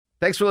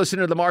Thanks for listening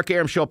to the Mark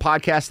Arum Show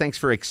podcast. Thanks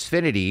for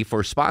Xfinity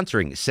for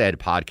sponsoring said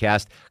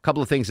podcast. A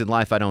couple of things in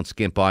life I don't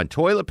skimp on.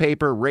 Toilet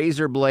paper,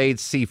 razor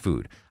blades,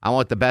 seafood. I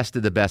want the best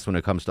of the best when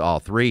it comes to all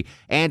three.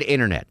 And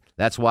internet.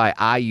 That's why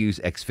I use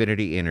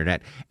Xfinity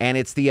Internet. And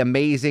it's the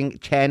amazing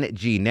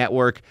 10G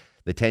network.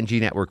 The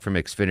 10G network from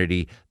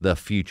Xfinity. The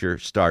future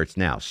starts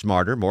now.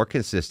 Smarter, more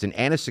consistent,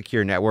 and a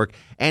secure network.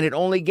 And it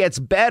only gets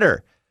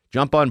better.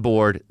 Jump on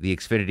board the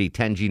Xfinity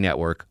 10G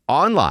network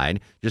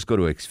online. Just go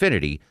to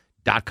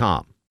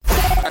Xfinity.com.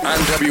 I'm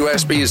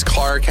WSB's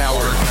Clark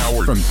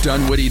Howard. From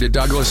Dunwoody to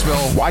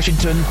Douglasville,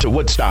 Washington to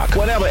Woodstock,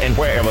 whatever and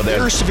wherever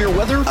there's severe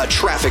weather, a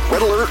traffic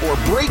red alert, or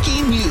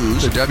breaking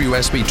news, the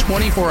WSB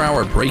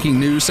 24-hour breaking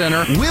news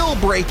center will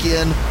break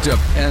in.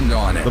 Depend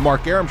on it. The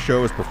Mark Arum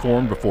Show is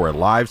performed before a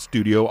live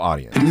studio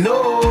audience.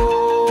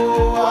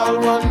 No, I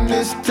want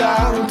this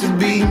town to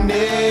be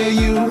near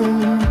you.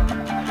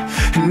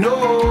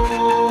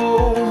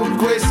 No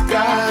gray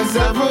skies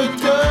ever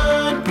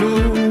turn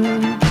blue.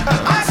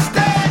 I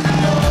stand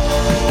alone.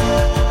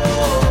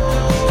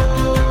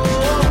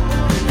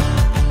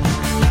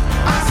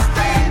 I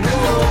stand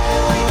alone.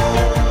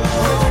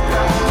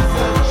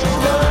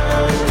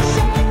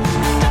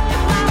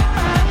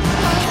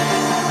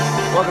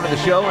 Welcome to the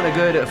show and a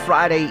good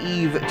Friday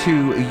Eve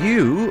to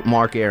you.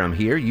 Mark Arum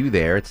here, you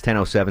there. It's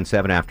 10:07,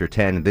 7 after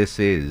 10. This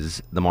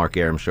is the Mark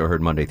Arum Show,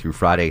 heard Monday through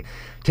Friday,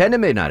 10 to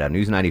midnight on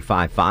News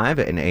 95.5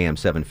 and AM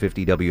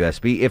 750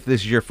 WSB. If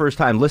this is your first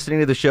time listening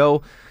to the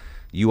show,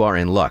 you are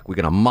in luck. We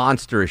got a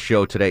monstrous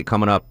show today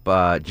coming up.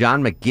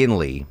 John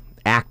McGinley,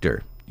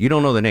 actor. You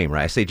don't know the name,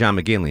 right? I say John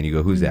McGinley and you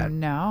go, who's that?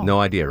 No. No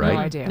idea, right? No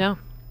idea. No.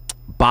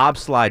 Bob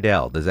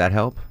Slidell. Does that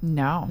help?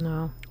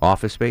 No.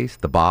 Office Space?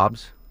 The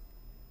Bobs?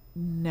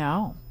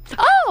 No.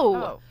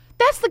 Oh,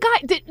 that's the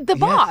guy, the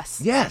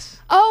boss. Yes.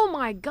 Oh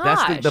my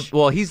gosh. That's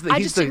well, he's I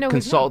the just didn't know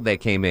his consultant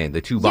that came in,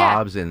 the two Yeah.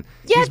 Bobs, and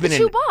Yeah, he's the been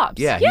two in,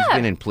 Bobs. Yeah, he's Yeah.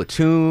 been in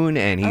Platoon,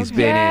 and he's Okay.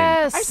 been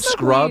Yes. in I smoke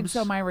Scrubs. weed,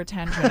 so my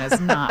retention is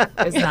not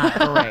great.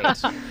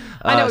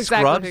 I know exactly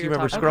Scrubs. who You you're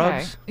remember talking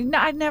about. Scrubs? No,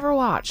 I never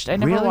watched.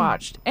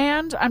 Really?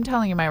 And I'm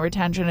telling you, my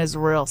retention is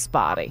real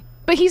spotty.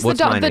 But he's What's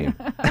the my doctor. name?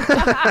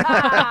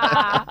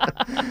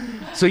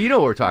 So you know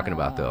what we're talking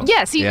about, though.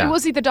 Yes, Yeah.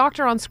 was he the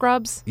doctor on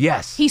Scrubs?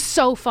 Yes. He's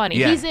so funny.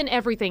 Yeah. He's in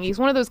everything. He's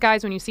one of those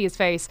guys when you see his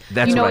face,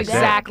 That's you know what I said.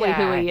 exactly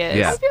who he is.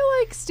 Yeah. I feel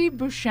like Steve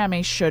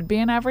Buscemi should be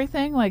in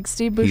everything. Like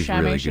Steve He's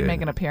Buscemi really should good.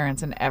 make an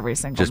appearance in every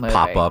single Just movie.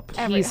 pop up.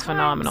 He's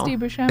phenomenal. Steve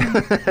Buscemi.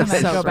 And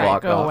then Just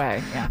walk go off.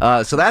 away.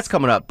 Yeah. So that's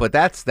coming up, but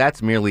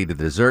that's merely the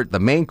dessert. The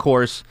main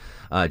course,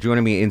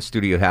 joining me in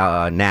studio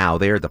now,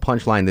 they're at the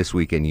Punchline this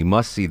weekend. You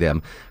must see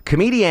them.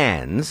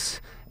 Comedians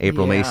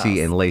April Macy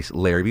Yes. and Lace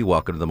Larrabee.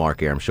 Welcome to the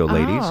Mark Arum Show,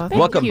 ladies. thank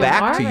Welcome you, back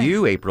Mark. to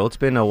you, April. It's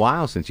been a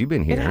while since you've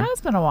been It here, has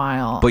been a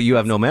while. but you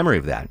have no memory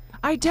of that.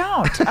 I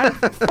don't. I'm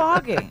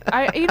foggy.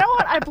 You know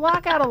what? I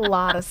block out a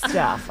lot of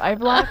stuff. I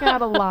block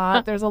out a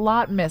lot. There's a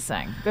lot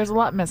missing. There's a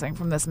lot missing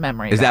from this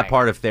memory. Is that bank.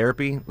 part of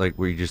therapy? Like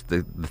where you just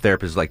the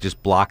therapist is like,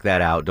 just block that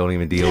out. Don't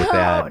even deal with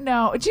that.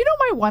 No. Do you know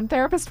my one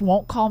therapist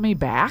won't call me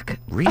back?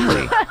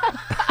 Really?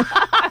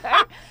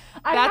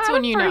 I've That's had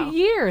when him you for know.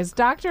 years,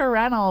 Dr.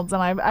 Reynolds,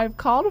 and I've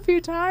called a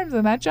few times,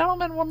 and that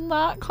gentleman will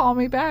not call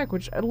me back,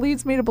 which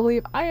leads me to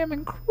believe I am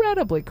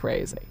incredibly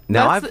crazy.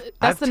 Now That's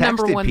I've the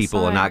number texted one people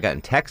and sign. not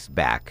gotten texts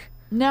back,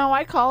 No,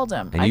 I called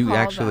him. and I you called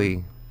actually.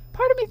 him.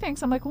 Part of me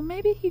thinks, I'm like, well,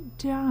 maybe he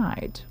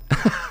died.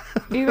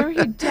 Either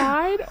he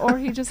died or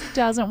he just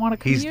doesn't want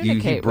to He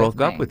communicate broke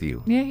with up me. with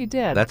you. Yeah, he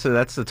did. That's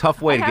a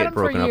tough way I to had get him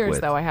broken for up years,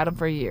 with. though. I had him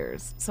for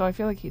years, so I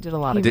feel like he did a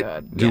lot of Did,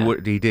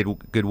 good. he did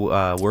good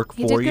work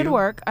He for did you? good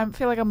work. I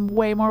feel like I'm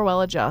way more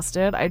well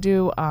adjusted. I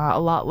do a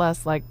lot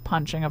less like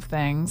punching of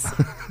things.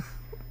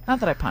 Not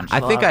that I punched. I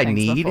a lot think of I things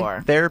need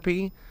before.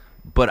 therapy,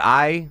 but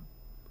I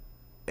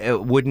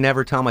would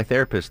never tell my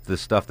therapist the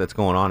stuff that's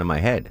going on in my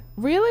head.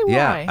 Really? Why?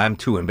 Yeah, I'm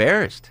too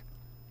embarrassed.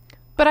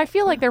 But I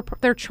feel like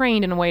they're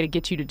trained in a way to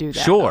get you to do that.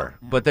 Sure,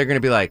 but they're going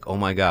to be like, "Oh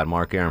my God,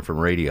 Mark Arum from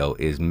radio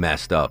is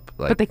messed up."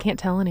 Like, But they can't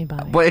tell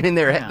anybody. but in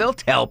their head, they'll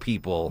tell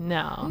people.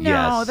 No.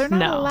 No, Yes. they're not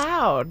No.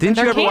 allowed. Didn't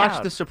you They're ever watch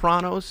allowed. The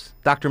Sopranos,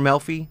 Dr.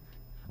 Melfi?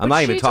 I'm But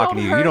not even she talking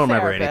to told you. You her don't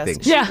remember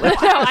therapist. anything. Yeah,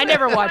 no, I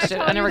never watched it.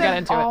 Tell I never you got that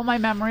into all it. my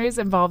memories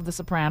involve The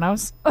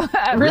Sopranos.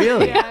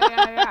 Really?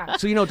 Yeah.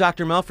 So you know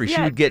Dr. Melfi, she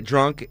Yeah. would get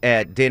drunk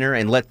at dinner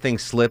and let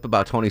things slip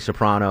about Tony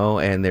Soprano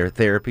and their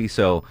therapy.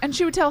 So And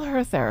she would tell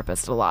her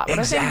therapist a lot. But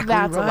I Exactly think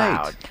that's right.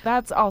 allowed.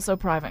 That's also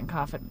private and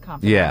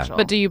confidential.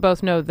 But do you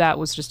both know that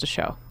was just a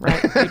show,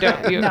 right?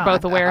 You're No.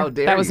 both aware How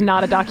dare that was you.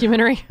 not a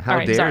documentary? How All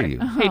right, dare sorry. you.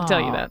 Hate to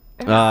tell you that.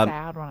 It was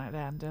sad when it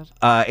ended.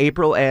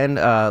 April and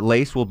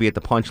Lace will be at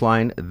the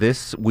Punchline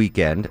this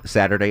weekend,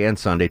 Saturday and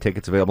Sunday.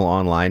 Tickets available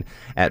online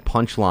at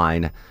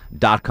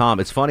punchline.com.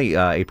 It's funny,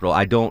 April,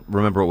 I don't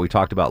remember what we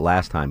talked about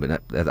last time,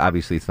 but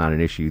obviously it's not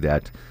an issue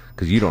that,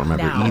 because you don't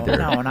remember either.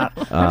 No, not.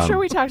 I'm sure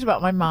we talked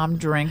about my mom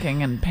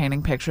drinking and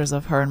painting pictures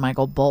of her and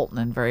Michael Bolton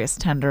in various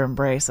tender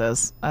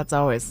embraces. That's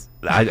always.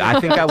 I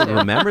think I would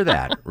remember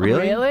that.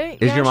 Really? Really?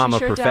 Is Yeah, your mom she a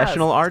sure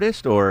professional does.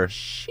 artist or?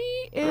 She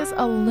is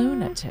a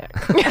lunatic.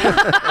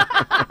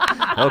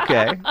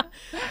 Okay.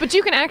 But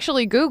you can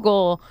actually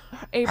Google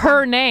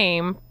her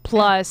name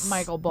plus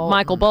Michael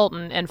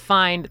Bolton. and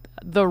find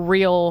the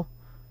real.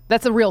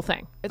 That's a real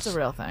thing. It's a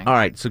real thing. All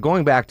right, so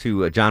going back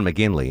to John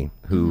McGinley,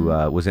 who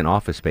was in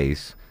Office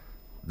Space,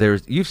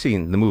 you've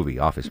seen the movie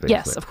Office Space.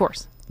 Yes, of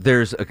course.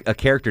 There's a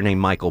character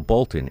named Michael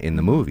Bolton in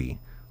the movie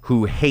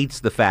who hates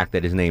the fact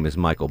that his name is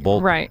Michael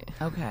Bolton. Right.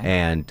 Okay.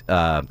 And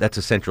that's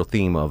a central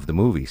theme of the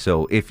movie.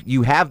 So if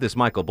you have this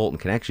Michael Bolton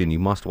connection, you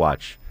must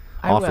watch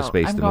Office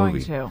Space, I'm the going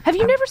movie. to. Have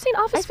you never seen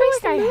Office I feel Space?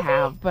 like the I movie?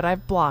 have, but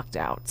I've blocked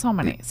out so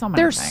many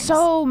There's things.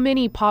 so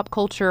many pop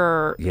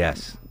culture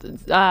Yes.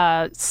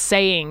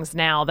 sayings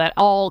now that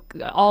all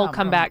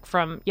come back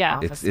from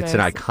It's an Space.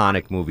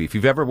 iconic movie. If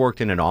you've ever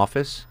worked in an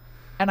office,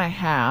 And I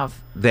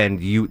have. then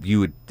you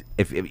would,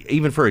 if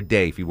even for a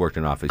day, if you worked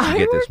in an office, you I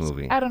get this worked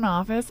movie. at an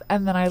office,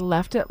 and then I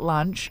left at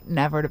lunch,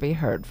 never to be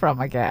heard from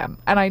again.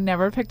 And I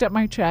never picked up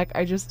my check.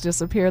 I just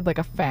disappeared like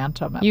a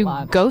phantom at You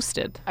lunch.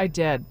 ghosted. I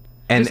did.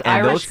 And Just those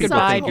Irish people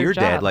goodbye think to you're your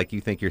dead, job. like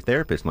you think your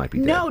therapist might be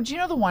dead. No, do you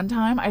know the one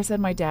time I said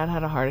my dad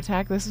had a heart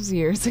attack? This was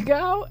years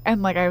ago.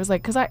 And like I was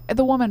like, because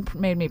the woman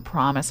made me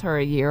promise her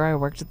a year. I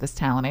worked at this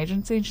talent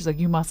agency, and she's like,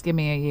 you must give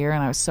me a year.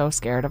 And I was so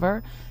scared of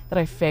her that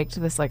I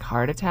faked this like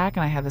heart attack,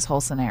 and I had this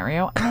whole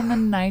scenario. And then the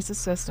nice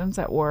assistants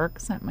at work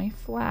sent me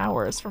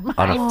flowers for my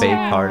On a fake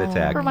dad, heart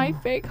attack. For my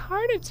fake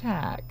heart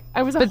attack.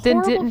 I was a But then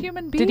horrible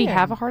human being. did he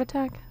have a heart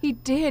attack? He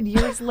did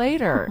years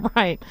later.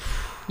 Right.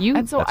 You.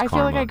 And so That's I feel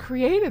like karma. I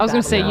created I was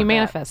going gonna to say you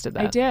manifested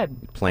that. I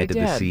did. Planted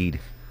I the did. seed.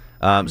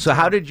 So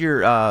how did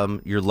your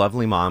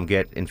lovely mom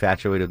get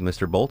infatuated with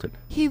Mr. Bolton?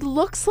 He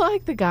looks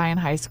like the guy in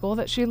high school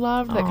that she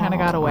loved that kind of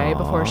got away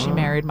before she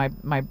married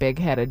my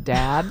big-headed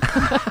dad.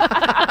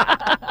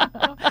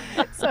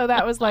 So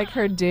that was like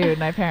her dude,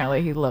 and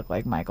apparently he looked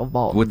like Michael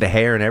Bolton. With the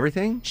hair and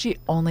everything? She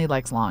only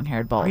likes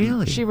long-haired Bolton.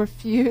 Really? She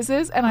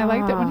refuses, and I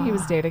liked it when he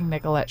was dating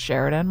Nicolette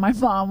Sheridan. My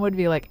mom would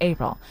be like,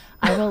 April,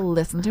 I will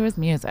listen to his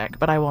music,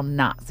 but I will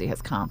not see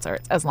his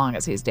concerts as long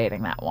as he's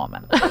dating that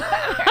woman.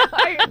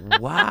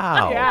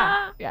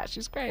 Wow. Yeah,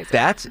 she's crazy.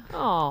 That's.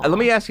 Aw. Let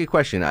me ask you a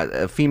question,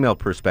 a female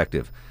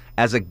perspective.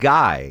 As a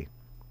guy,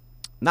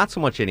 not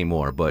so much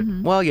anymore, but,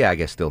 well, yeah, I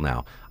guess still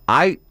now.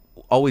 I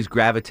always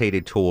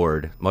gravitated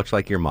toward, much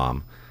like your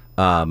mom,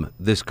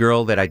 this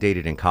girl that I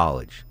dated in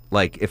college.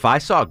 Like, if I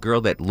saw a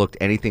girl that looked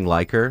anything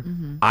like her,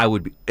 I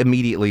would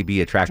immediately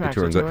be attracted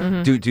to her. And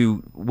Attracted go,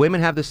 do women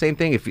have the same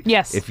thing?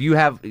 Yes. If you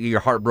have your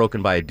heart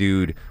broken by a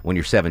dude when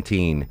you're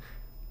 17,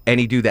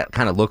 any dude that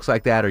kind of looks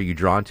like that, are you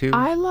drawn to?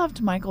 I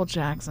loved Michael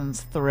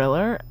Jackson's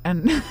Thriller,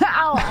 and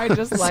now I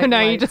just like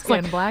now you just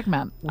light-skinned like- black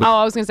men. Oh,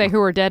 I was gonna say who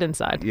are dead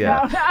inside.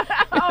 yeah.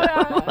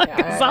 Like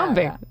a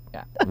zombie.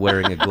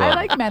 Wearing a glove. I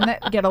like men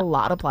that get a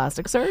lot of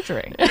plastic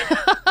surgery.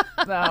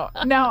 So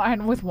no,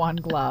 and with one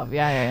glove,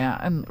 yeah,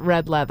 and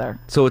red leather.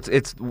 So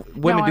it's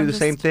women No, do I'm the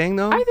same just- thing,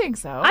 though? I think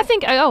so. I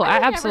think. Oh, I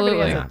think absolutely.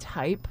 everybody has a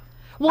type.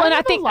 Well, and I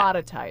have think a lot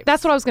of types.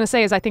 That's what I was going to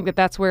say. Is I think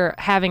that's where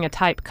having a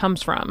type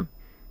comes from,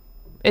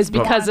 is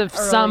because of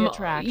Early some.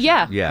 attraction.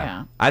 Yeah.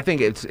 Yeah. I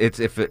think it's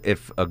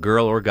if a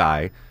girl or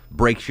guy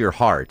breaks your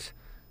heart,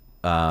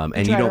 and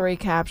try you to don't,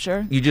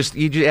 recapture. you just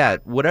yeah,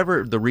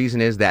 whatever the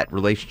reason is that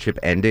relationship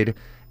ended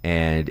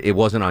and it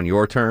wasn't on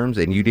your terms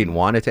and you didn't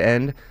want it to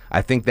end.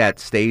 I think that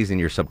stays in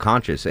your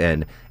subconscious,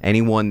 and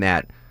anyone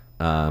that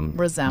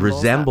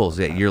resembles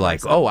it, you're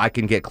like, oh, I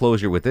can get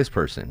closure with this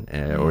person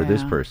or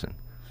this Yeah. person.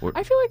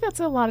 I feel like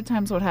that's a lot of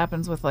times what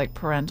happens with like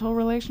parental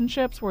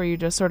relationships, where you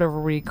just sort of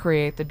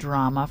recreate the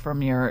drama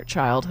from your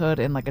childhood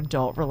in like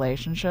adult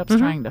relationships,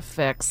 trying to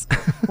fix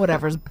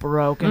whatever's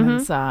broken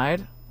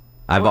inside.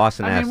 I've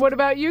often I asked. mean, what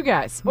about you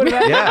guys? What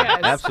about Yeah, you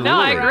guys? absolutely. No,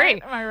 I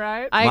agree. Am I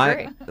right? I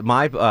agree.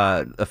 My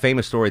a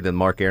famous story that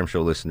Mark Aram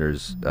Show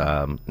listeners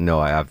know,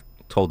 I've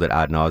told it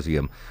ad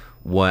nauseum.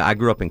 When I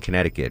grew up in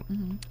Connecticut,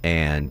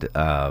 and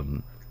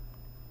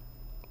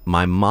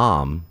my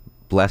mom,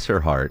 bless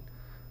her heart,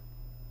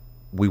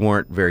 we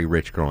weren't very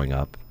rich growing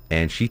up,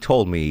 and she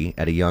told me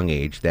at a young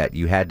age that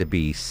you had to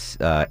be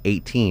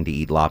 18 to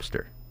eat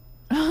lobster.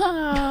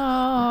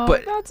 Oh,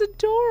 But- that's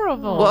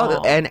adorable.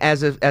 Well, and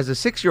as a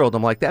 6-year-old,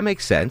 I'm like, that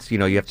makes sense. You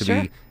know, you have to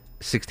be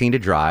 16 to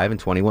drive and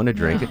 21 to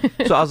drink.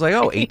 So I was like,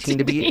 oh, 18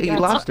 to eat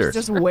That's lobster.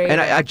 just waiting,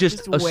 and I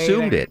just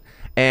assumed waiting. it.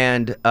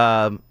 And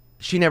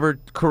she never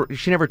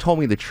told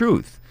me the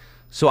truth.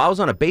 So I was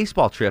on a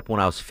baseball trip when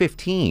I was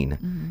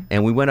 15,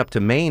 and we went up to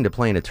Maine to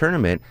play in a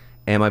tournament,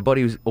 and my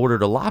buddy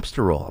ordered a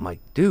lobster roll. I'm like,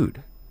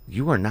 dude,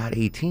 you are not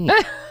 18.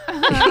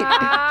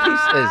 He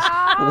says,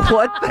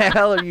 what the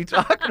hell are you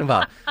talking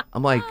about?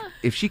 I'm like,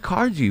 if she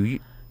cards you,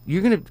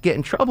 you're going to get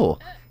in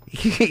trouble.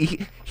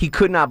 He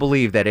could not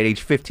believe that at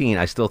age 15,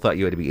 I still thought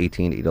you had to be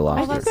 18 to eat a I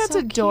lobster. think that's so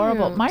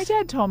adorable. cute. My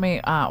dad told me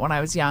when I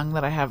was young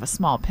that I have a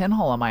small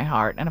pinhole in my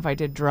heart, and if I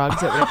did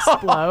drugs, it would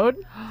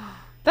explode.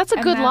 That's a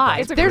And good that- lie.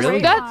 It's a There's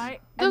great that's lie.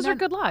 those are then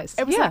good lies.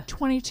 It was yeah. like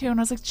 22, and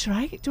I was like,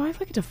 do I have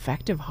like a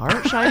defective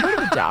heart? Should I go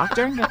to the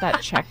doctor and get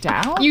that checked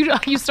out?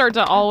 You start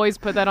to always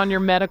put that on your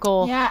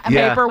medical and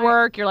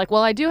paperwork. You're like,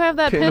 well, I do have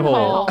that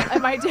pinhole.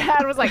 And my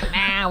dad was like,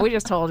 nah, we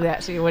just told you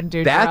that she wouldn't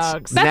do That's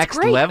drugs. next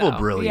great, level though.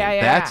 brilliant.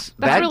 Yeah.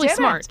 That really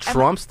smart.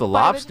 Trumps the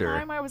lobster. By the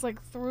time I was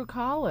like through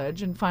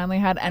college and finally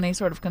had any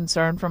sort of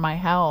concern for my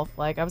health,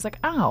 like I was like,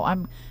 oh,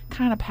 I'm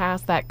kind of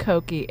past that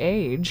cokey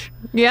age.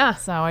 Yeah.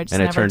 So I just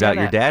And it never turned did out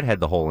your it. dad had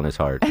the hole in his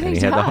heart, and he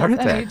does, had the heart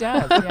attack. And he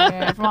does.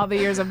 Yeah, from all the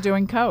years of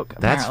doing coke.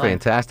 That's apparently.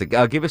 fantastic.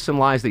 Give us some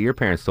lies that your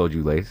parents told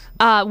you, Lace.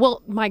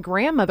 Well, my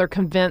grandmother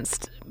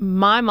convinced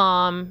my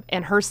mom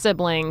and her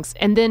siblings,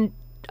 and then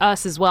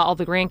us as well, all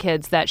the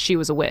grandkids, that she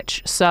was a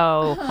witch.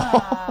 So,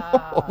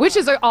 which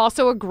is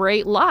also a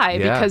great lie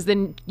Yeah. because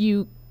then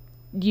you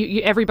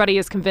everybody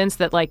is convinced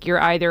that like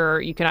I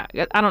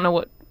don't know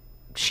what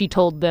she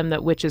told them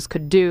that witches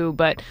could do,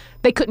 but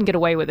they couldn't get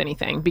away with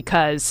anything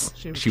because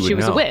she would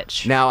was know. a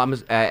witch. Now, I'm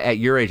at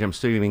your age, I'm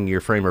assuming your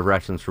frame of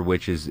reference for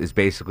witches is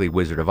basically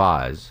Wizard of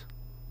Oz,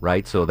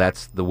 right? So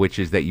that's the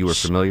witches that you were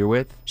familiar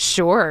with?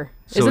 Sure.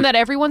 So Isn't that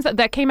everyone's?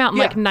 That came out in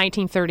Yeah. like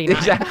 1939.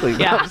 Exactly.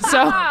 Yeah.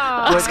 So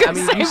But, I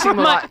mean,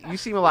 you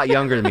seem a lot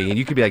younger than me, and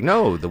you could be like,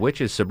 no, the witch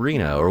is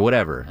Sabrina or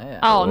whatever.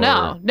 Oh, Or-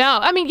 no.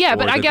 I mean, yeah, or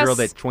but I the guess girl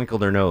that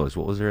twinkled her nose.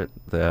 What was her?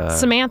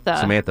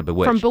 Samantha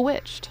Bewitched. from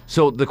Bewitched.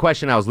 So the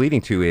question I was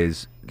leading to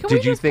is, Can did we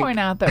you just think? point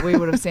out that we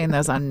would have seen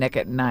those on Nick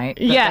at Night?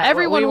 Yeah,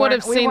 everyone would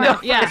have seen them.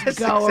 Yeah.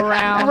 Go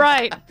around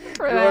Right.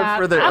 for that.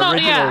 for the I don't-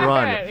 original yeah.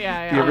 run.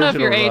 Yeah. I don't know if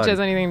your original age run. has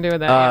anything to do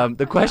with that.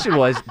 The question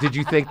was, did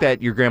you think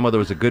that your grandmother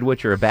was a good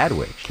witch or a bad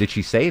witch? Did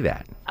she say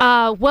that?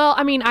 Well,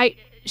 I mean,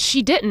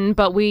 she didn't,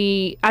 but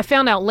I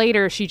found out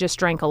later she just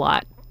drank a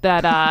lot.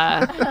 That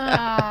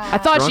I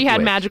thought Drunk she had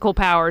witch. magical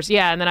powers.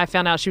 Yeah, and then I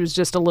found out she was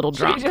just a little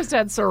drunk. She just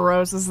had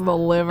cirrhosis of the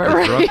liver.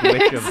 Drunk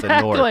witch of the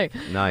north.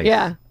 Exactly. Nice.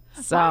 Yeah.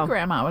 My So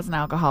grandma was an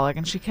alcoholic,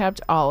 and she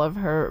kept all of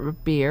her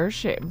beer.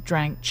 She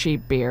drank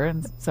cheap beer,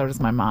 and so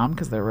does my mom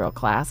because they're real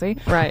classy.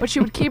 Right. But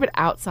she would keep it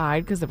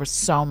outside because there was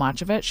so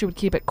much of it. She would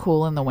keep it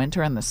cool in the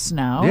winter in the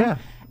snow. Yeah.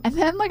 And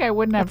then, like, I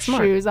wouldn't have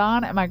smart. shoes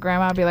on, and my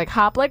grandma would be like,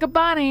 hop like a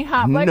bunny,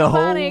 hop like No. a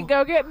bunny,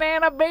 go get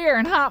Nana beer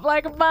and hop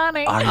like a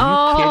bunny. Are you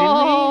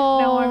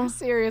No, I'm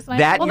serious. And I-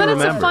 That well, you then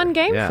it's a remember. fun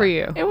game Yeah. for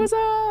you. it was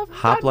a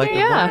Hop like a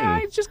goddamn-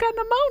 bunny. I just got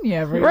pneumonia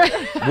every day.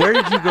 kidding me? Where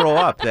did you grow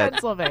up?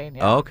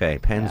 Pennsylvania. Oh, okay,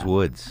 Penns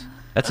Woods.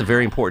 That's a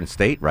very important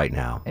state right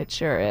now. It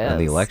sure is. On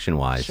the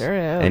election-wise. Sure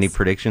is. Any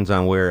predictions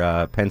on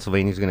where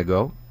Pennsylvania's going to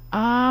go?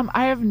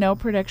 I have no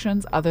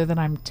predictions other than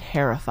I'm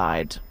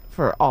terrified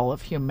for all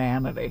of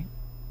humanity.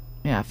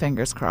 Yeah,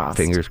 fingers crossed.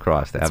 Fingers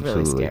crossed. It's really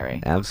Absolutely.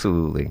 scary.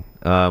 Absolutely.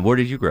 Where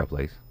did you grow up,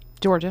 Lace?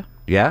 Georgia.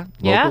 Yeah?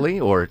 Yeah. Locally?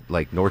 Or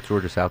like North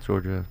Georgia, South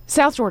Georgia?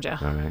 South Georgia.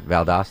 All right.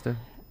 Valdosta?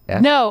 Yeah.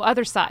 No,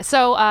 other side.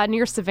 So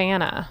near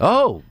Savannah.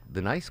 Oh,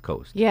 the nice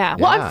coast. Yeah.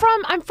 Well,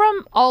 I'm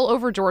from all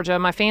over Georgia.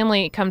 My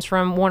family comes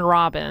from Warner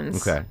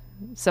Robins. Okay.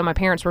 So my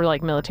parents were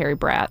like military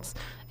brats.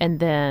 And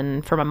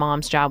then for my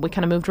mom's job, we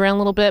kind of moved around a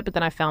little bit, but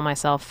then I found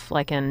myself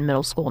like in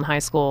middle school and high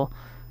school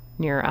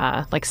near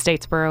like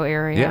Statesboro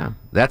area. Yeah.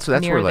 That's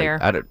Near where like there.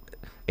 out of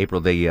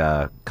April the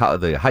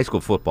high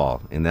school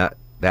football and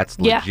that's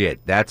Yeah.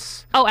 legit.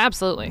 That's Oh,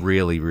 absolutely.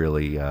 really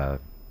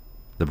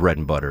the bread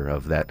and butter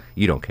of that.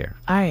 You don't care.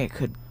 I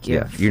could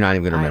Yeah. give. You're not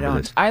even going to I remember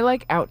don't. this. I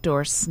like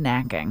outdoor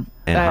snacking.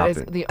 And That is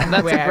hopping. the only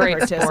That's way a I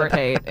great sport.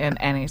 participate in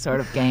any sort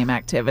of game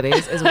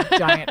activities is with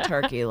giant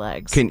turkey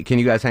legs. Can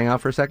you guys hang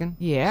out for a second?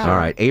 Yeah. All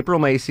right. April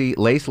Macy,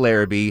 Lace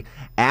Larrabee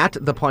at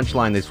the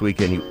Punchline this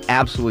weekend. You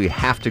absolutely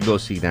have to go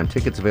see them.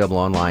 Tickets available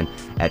online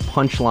at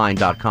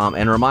punchline.com.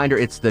 And a reminder,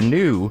 it's the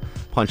new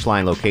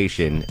Punchline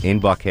location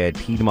in Buckhead,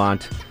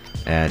 Piedmont,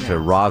 at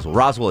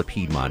Roswell at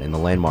Piedmont in the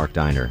Landmark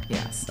Diner.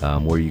 Yes.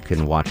 Where you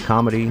can watch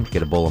comedy,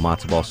 get a bowl of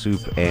matzo ball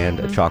soup, and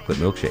a chocolate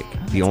milkshake.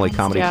 The only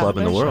comedy yeah, club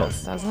in the world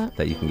delicious, doesn't it?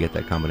 that you can get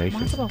that combination.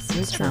 Matzo ball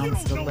soup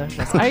sounds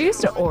delicious. I used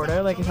to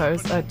order, like if I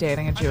was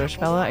dating a Jewish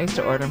fella, I used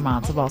to order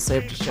matzo ball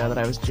soup to show that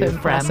I was Jew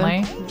impress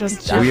him. friendly.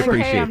 Just We like, hey,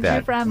 appreciate I'm that.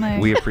 Jew friendly.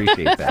 We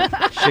appreciate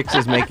that. Shix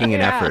is making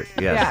an effort.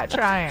 Yes. Yeah,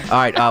 trying. All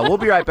right, we'll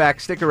be right back.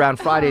 Stick around.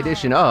 Friday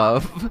edition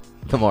of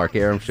The Mark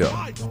Aram Show.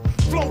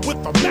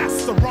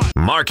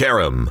 Mark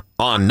Aram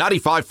on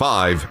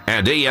 95.5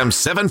 and AM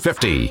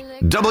 750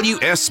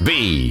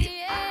 WSB.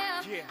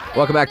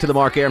 Welcome back to The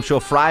Mark Aram Show,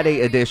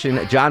 Friday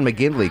edition. John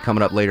McGinley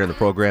coming up later in the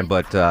program,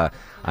 but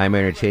I'm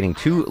entertaining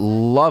two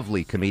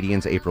lovely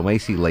comedians, April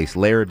Macy, Lace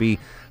Larrabee.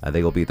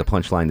 They will be at the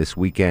Punchline this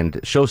weekend.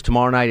 Shows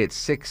tomorrow night at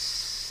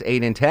 6,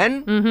 8, and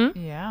 10.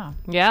 Mm-hmm. Yeah.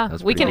 Yeah,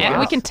 That's we pretty can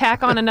awesome.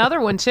 tack on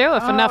another one too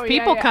if enough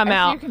people come if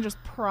out. You can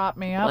just prop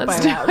me up Let's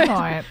by do that it.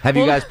 point. Have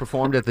you guys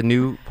performed at the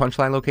new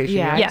Punchline location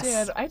Yeah, yet?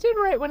 Yes. I did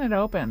right when it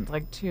opened,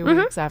 like 2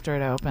 weeks after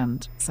it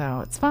opened. So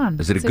it's fun.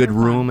 Is it a Super good fun.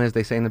 room, as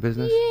they say in the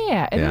business?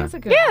 Yeah, it is Yeah. a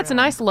good Yeah, it's a room.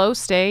 nice low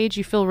stage.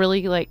 You feel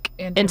really like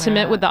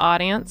intimate with the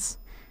audience.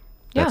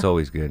 That's Yeah.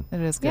 always good. It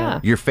is good. Yeah.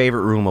 Your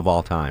favorite room of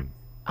all time?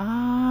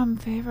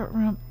 Favorite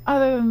room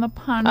other than the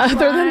punchline.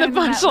 Other than the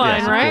punchline,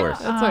 Yes, of right? course.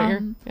 That's what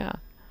you're. Yeah.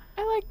 I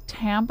I like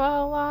Tampa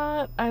a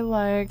lot. I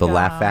like The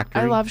Laugh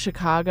Factory? I love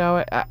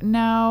Chicago.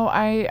 No,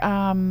 I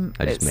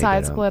just made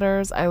Side that up.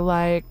 Splitters. I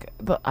like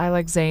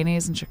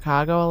Zanies in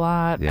Chicago a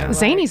lot. Yeah. I like-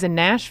 Zanies in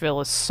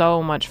Nashville is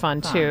so much fun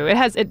too.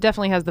 It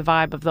definitely has the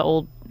vibe of the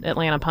old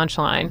Atlanta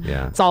Punchline.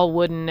 Yeah. It's all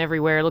wooden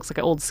everywhere. It looks like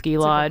an old ski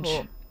lodge.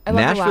 Cool. I love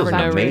the Nashville's an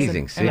Laugh Factory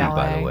amazing in city,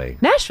 by the LA. way.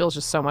 Nashville's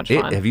just so much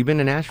fun. Have you been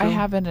to Nashville? I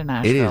have been to It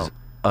Nashville. is.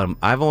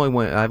 I've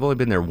only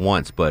been there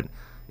once, but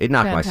it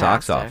knocked my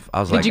socks Fantastic. off. I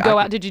was Did like, you go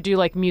out? Did you do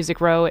like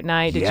Music Row at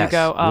night? Did Yes. you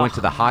go? We went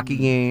to the hockey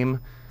game,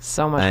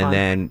 so much and fun.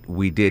 then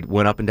we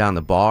went up and down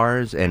the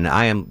bars. And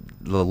I am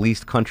the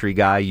least country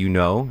guy you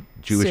know,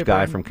 Jewish Super.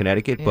 guy from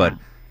Connecticut, Yeah. but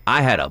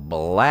I had a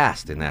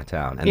blast in that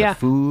town, and Yeah. the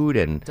food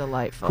and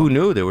Delightful. Who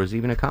knew there was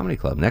even a comedy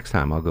club? Next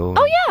time I'll go.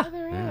 Oh yeah,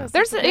 There is.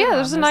 there's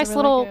a nice really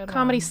little good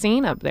comedy one.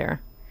 scene up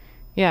there.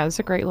 Yeah, it's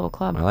a great little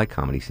club. I like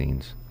comedy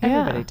scenes.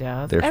 Everybody Yeah.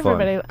 does. They're fun.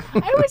 Everybody.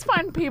 I always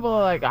find people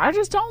like, I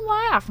just don't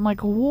laugh. I'm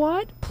like,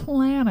 what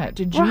planet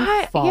did you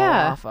Right, fall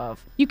yeah. off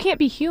of? You can't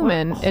be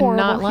human What and horrible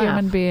not laugh.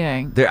 human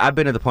being. I've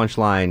been to the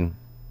Punchline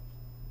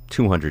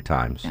 200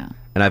 times, Yeah.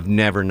 and I've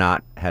never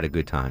not had a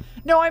good time.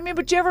 No, I mean,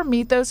 but do you ever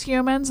meet those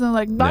humans and they're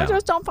like, I No.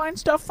 just don't find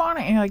stuff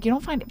funny. And you're like, you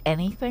don't find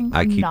anything.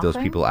 I keep those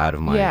Nothing? people out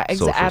of my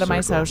social out of my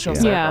circle. social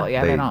Yeah. circle.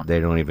 Yeah, Yeah. they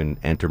don't. even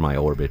enter my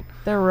orbit.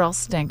 They're real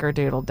stinker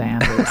doodle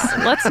dandies.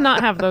 Let's not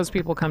have those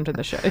people come to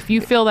the show. If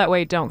you feel that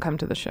way, don't come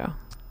to the show.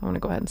 I want to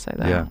go ahead and say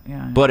that.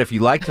 Yeah. But if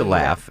you like to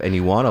laugh and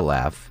you want to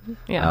laugh,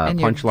 Yeah. and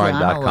you're gonna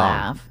punchline.com.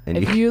 laugh. And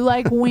If you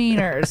like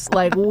wieners,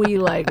 like we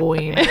like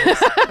wieners,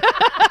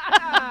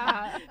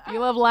 You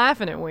love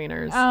laughing at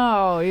wieners.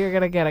 oh, you're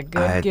gonna get a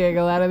good I-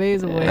 giggle out of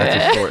these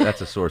wieners. that's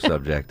a sore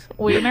subject.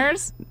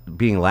 Wieners?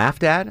 Being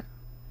laughed at?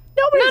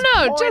 Nobody's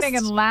No, pointing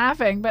just- and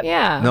laughing, but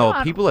Yeah. No,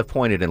 God. people have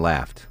pointed and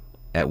laughed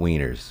at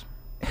wieners.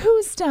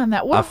 Who's done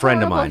that? What A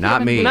friend of horrible mine, not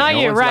human me. being? Not no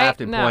you, one's right?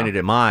 laughed and No. pointed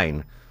at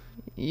mine,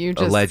 You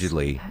just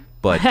allegedly.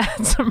 But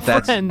had some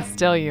that's- friends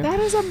tell you. That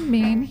is a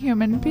mean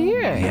human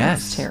being.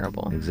 yes,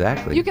 terrible.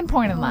 Exactly. You can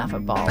point and laugh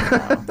at balls.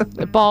 though.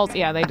 The balls,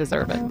 yeah, they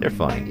deserve it. They're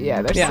funny.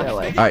 Yeah, they're Yeah.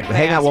 silly. All right,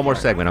 hang out one more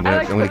segment. I'm I gonna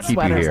like to I'm gonna put keep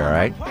you sweaters here. on. All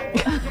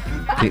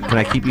right. Can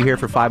I keep you here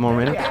for 5 more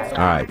minutes?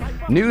 All right.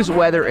 News,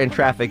 weather, and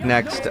traffic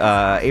next.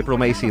 April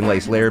Macy and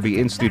Lace Larrabee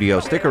in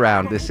studio. Stick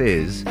around. This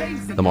is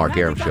the Mark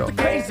Arum Show.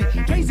 Crazy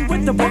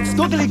with the books,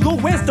 googly goo,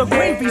 where's the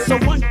gravy? So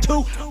 1,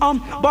 2,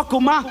 buckle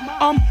my,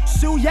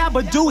 shoe,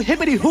 yabba do,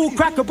 hibbity hoo,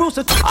 crack a bruise.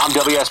 I'm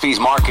WSB's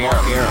Mark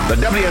Arum. The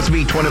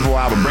WSB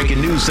 24-hour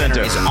breaking news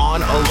center is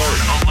on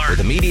alert with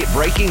immediate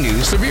breaking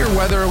news, Severe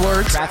weather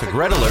alerts Traffic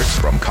red alerts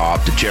from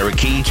Cobb to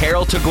Cherokee,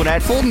 Carroll to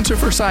Gwinnett, Fulton to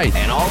Forsyth.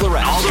 and all the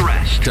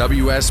rest.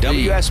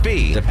 WSB.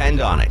 WSB. Depend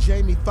on it.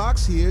 Jamie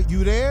Foxx here.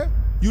 You there?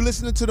 You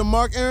listening to the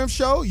Mark Arum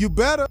Show? You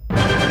better.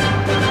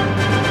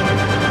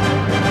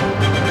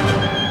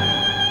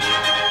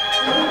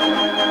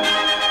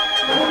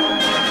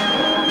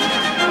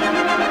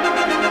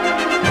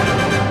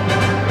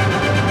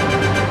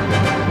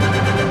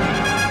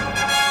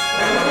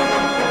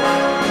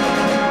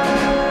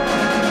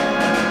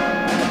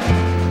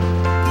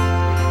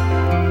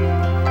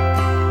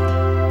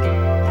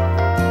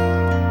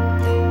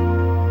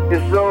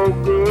 It's so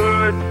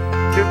good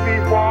to be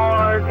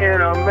born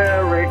in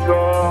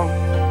America,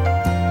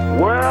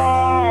 where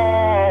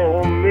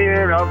all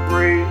men are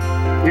free.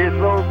 It's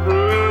so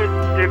good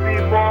to be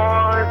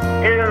born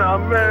in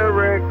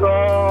America,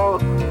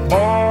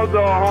 all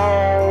the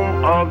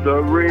home of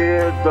the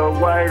red, the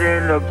white,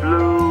 and the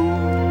blue.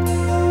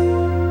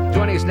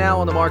 Joining us now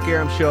on the Mark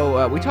Arum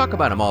Show, we talk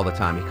about him all the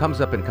time. He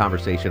comes up in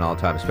conversation all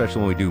the time,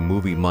 especially when we do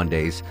Movie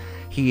Mondays.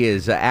 He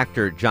is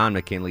actor John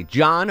McKinley.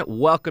 John,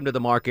 welcome to the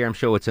Mark Arum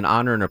Show. It's an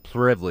honor and a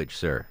privilege,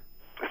 sir.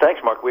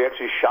 Thanks, Mark. We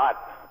actually shot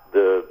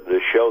the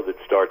show that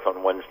starts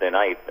on Wednesday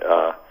night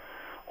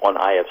on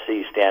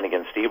IFC, Stan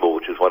Against Evil,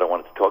 which is what I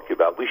wanted to talk to you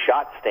about. We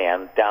shot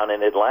Stan down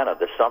in Atlanta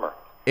this summer.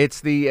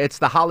 It's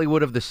the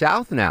Hollywood of the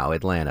South now,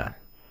 Atlanta.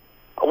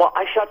 Well,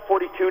 I shot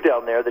 42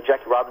 down there, the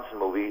Jackie Robinson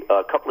movie,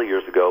 a couple of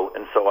years ago,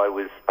 and so I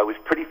was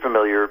pretty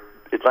familiar.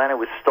 Atlanta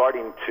was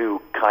starting to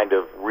kind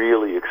of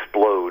really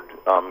explode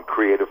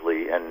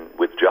creatively and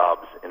with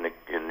jobs in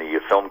the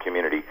film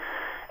community.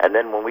 And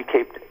then when we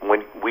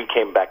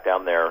came back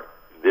down there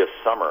this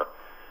summer,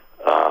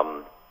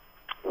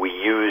 we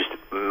used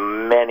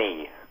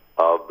many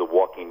of the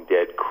Walking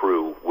Dead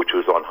crew, which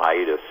was on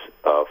hiatus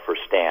for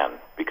Stan,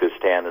 because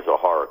Stan is a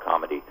horror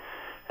comedy.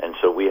 And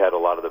so we had a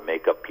lot of the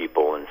makeup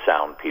people and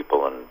sound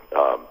people, and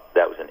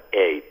that was an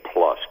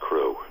A-plus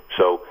crew.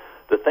 So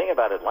the thing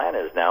about Atlanta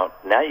is now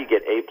you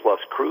get A-plus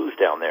crews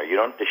down there. You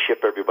don't have to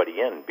ship everybody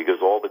in because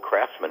all the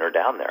craftsmen are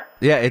down there.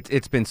 Yeah,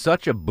 it's been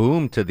such a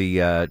boom to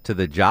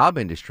the job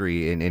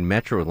industry in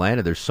Metro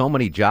Atlanta. There's so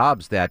many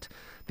jobs that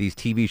these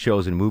TV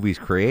shows and movies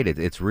create.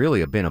 It's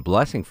really been a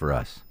blessing for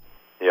us.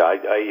 Yeah,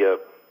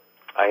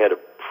 I had a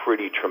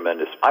pretty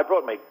tremendous. I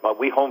brought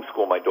we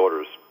homeschool my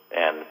daughters,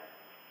 and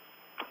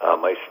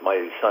my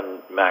son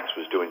Max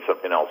was doing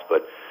something else,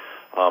 but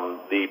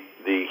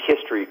the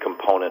history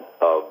component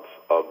of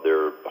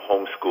their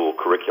homeschool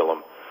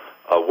curriculum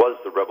was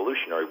the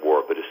Revolutionary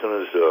War. But as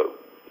soon as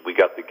we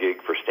got the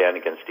gig for Stand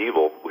Against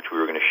Evil, which we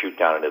were going to shoot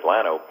down in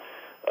Atlanta,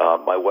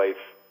 my wife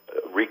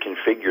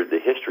reconfigured the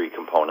history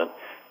component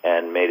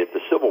and made it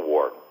the Civil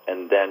War.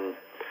 And then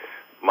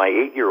my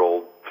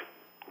 8-year-old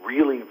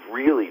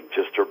really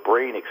just her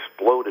brain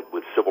exploded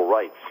with civil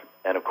rights.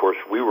 And, of course,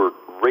 we were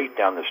right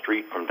down the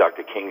street from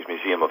Dr. King's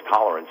Museum of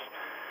Tolerance.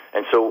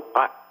 And so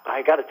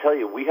I got to tell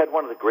you, we had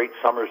one of the great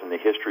summers in the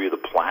history of the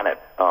planet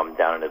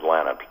down in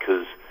Atlanta,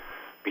 because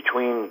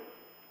between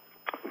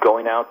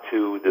going out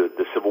to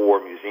the Civil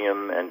War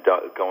Museum and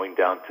going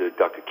down to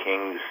Dr.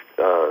 King's,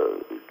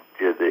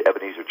 the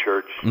Ebenezer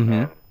Church,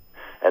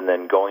 and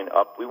then going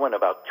up, we went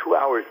about 2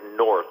 hours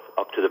north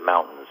up to the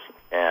mountains.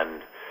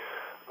 And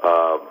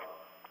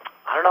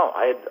I don't know,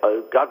 I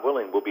had, God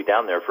willing, we'll be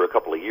down there for a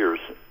couple of years.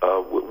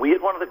 We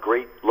had one of the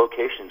great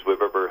locations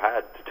we've ever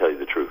had, to tell you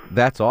the truth.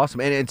 That's awesome.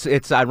 And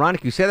it's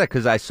ironic you say that,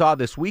 because I saw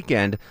this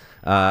weekend,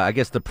 I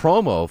guess, the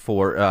promo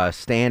for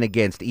Stand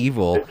Against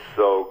Evil. It's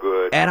so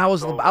good. And I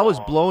was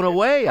blown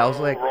away. I was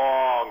like,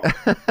 wrong.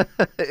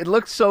 It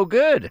looks so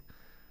good.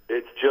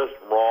 It's just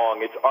wrong.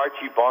 It's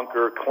Archie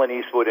Bunker, Clint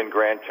Eastwood, and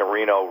Gran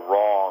Torino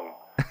wrong.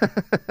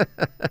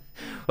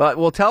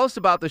 Well, tell us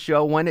about the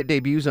show, when it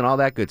debuts, and all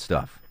that good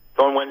stuff. It's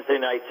on Wednesday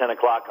night, 10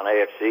 o'clock on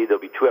AFC. There'll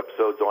be 2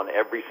 episodes on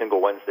every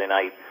single Wednesday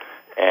night.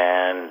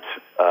 And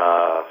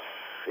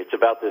it's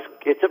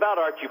about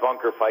Archie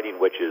Bunker fighting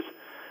witches.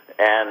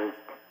 And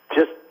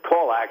just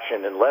call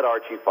action and let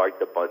Archie fight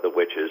the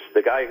witches.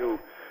 The guy who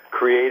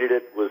created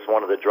it was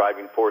one of the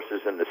driving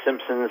forces in The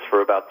Simpsons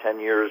for about 10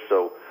 years.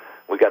 So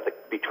we got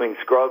between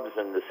Scrubs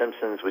and The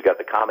Simpsons, we got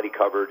the comedy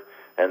covered.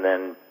 And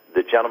then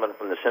the gentleman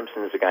from The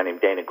Simpsons, a guy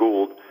named Dana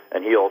Gould,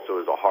 and he also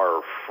is a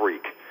horror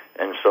freak.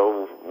 And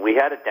so we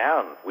had it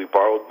down. We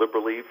borrowed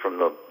liberally from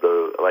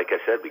the like I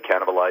said, we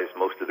cannibalized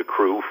most of the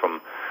crew from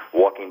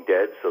Walking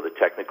Dead, so the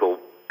technical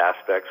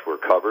aspects were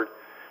covered.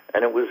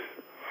 And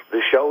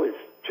the show is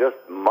just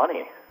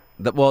money.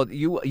 Well,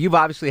 you've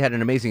obviously had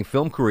an amazing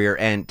film career,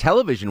 and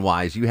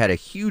television-wise, you had a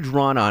huge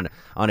run on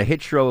a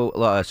hit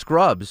show,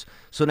 Scrubs.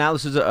 So now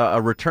this is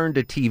a return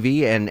to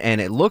TV, and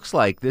it looks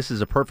like this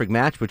is a perfect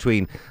match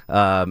between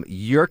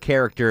your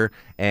character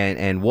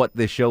and what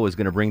this show is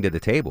going to bring to the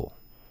table.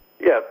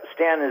 Yeah,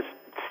 Stan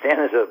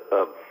is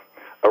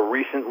a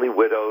recently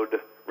widowed,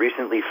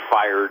 recently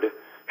fired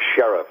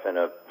sheriff in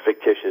a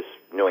fictitious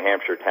New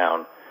Hampshire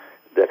town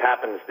that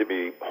happens to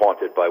be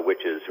haunted by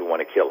witches who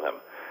want to kill him.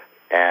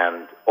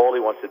 And all he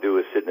wants to do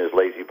is sit in his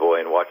lazy boy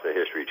and watch the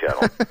History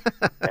Channel.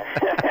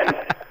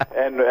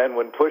 and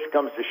when push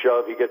comes to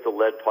shove, he gets a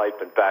lead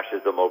pipe and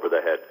bashes them over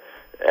the head.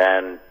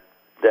 And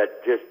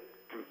that just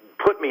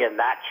put me in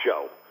that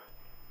show.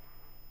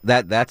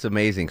 That's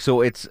amazing.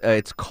 So it's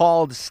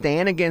called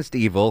Stand Against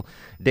Evil,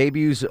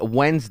 debuts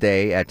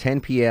Wednesday at 10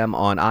 p.m.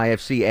 on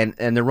IFC,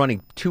 and they're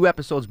running 2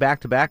 episodes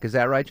back-to-back. Is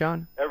that right,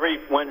 John? Every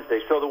Wednesday.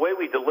 So the way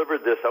we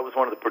delivered this, I was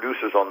one of the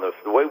producers on this,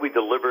 the way we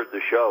delivered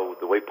the show,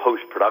 the way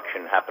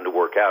post-production happened to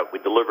work out, we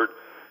delivered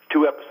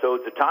 2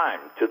 episodes at a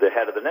time to the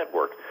head of the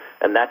network,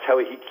 and that's how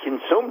he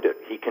consumed it.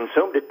 He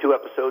consumed it 2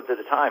 episodes at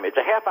a time. It's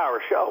a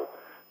half-hour show,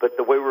 but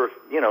the way we're,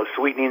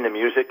 sweetening the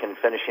music and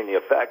finishing the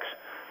effects,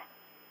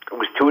 it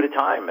was 2 at a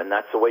time, and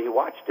that's the way he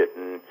watched it.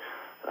 And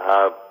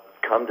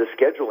come to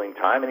scheduling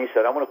time, and he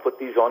said, I want to put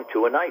these on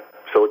 2 a night.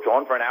 So it's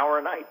on for an hour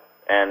a night.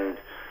 And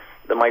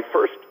my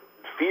first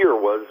fear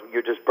was,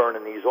 you're just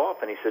burning these off.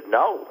 And he said,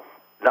 no,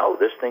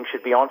 this thing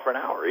should be on for an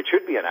hour. It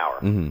should be an hour.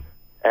 Mm-hmm.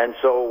 And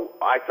so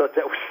I thought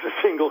that was the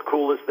single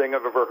coolest thing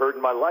I've ever heard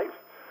in my life.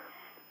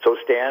 So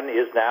Stan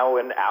is now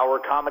an hour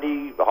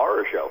comedy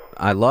horror show.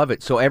 I love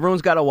it. So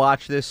everyone's got to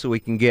watch this so we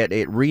can get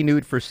it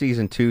renewed for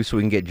season 2, so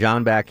we can get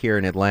John back here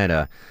in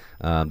Atlanta,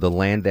 the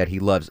land that he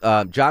loves.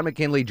 John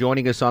McKinley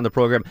joining us on the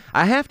program.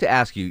 I have to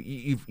ask you,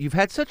 you've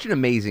had such an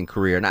amazing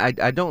career, and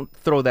I don't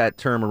throw that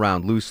term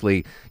around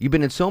loosely. You've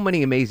been in so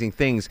many amazing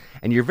things,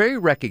 and you're very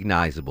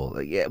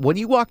recognizable. When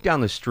you walk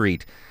down the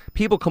street,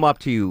 people come up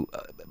to you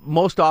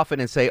most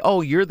often and say,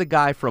 oh, you're the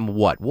guy from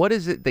what? What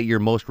is it that you're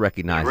most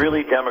recognizable?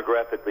 Really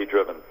demographically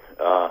driven.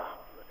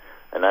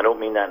 And I don't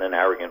mean that in an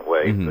arrogant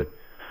way, but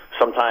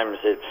sometimes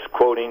it's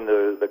quoting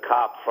the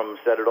cop from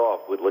Set It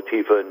Off with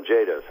Latifah and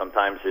Jada.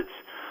 Sometimes it's,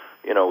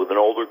 with an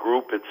older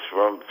group, it's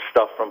from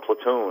stuff from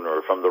Platoon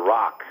or from The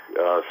Rock.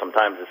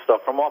 Sometimes it's stuff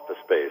from Office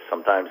Space.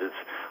 Sometimes it's,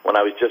 when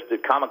I was just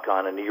at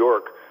Comic-Con in New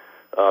York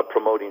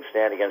promoting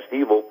Stand Against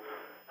Evil,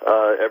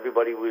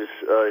 everybody was,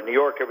 in New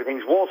York,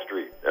 everything's Wall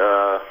Street.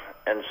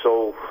 And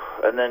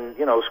then,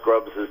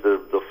 Scrubs is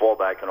the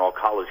fallback in all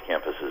college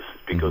campuses,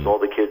 because all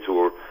the kids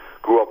who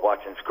grew up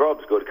watching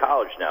Scrubs go to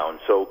college now. And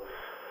so,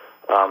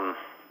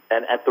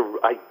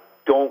 I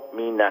don't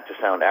mean that to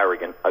sound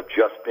arrogant. I've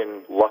just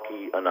been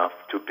lucky enough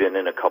to have been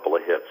in a couple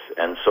of hits.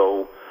 And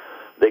so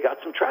they got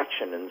some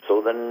traction. And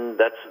so then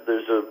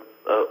there's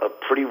a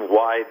pretty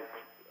wide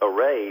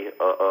array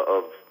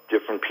of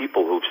different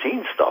people who've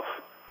seen stuff.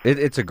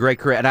 It's a great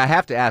career. And I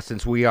have to ask,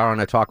 since we are on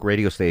a talk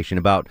radio station,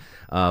 about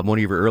one of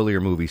your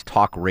earlier movies,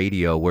 Talk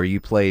Radio, where you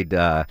played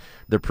the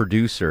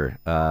producer.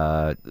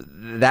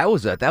 That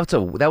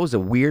was a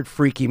weird,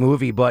 freaky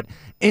movie, but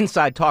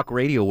inside talk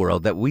radio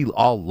world, that we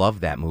all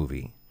love that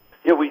movie.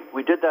 Yeah, we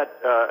did that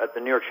at the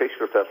New York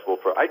Shakespeare Festival.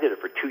 I did it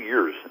for 2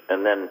 years,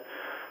 and then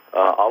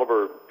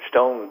Oliver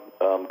Stone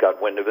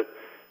got wind of it,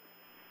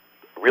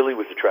 really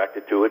was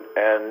attracted to it,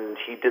 and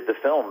he did the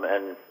film.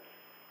 And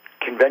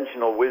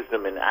conventional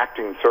wisdom in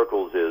acting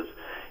circles is,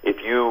 if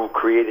you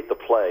created the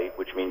play,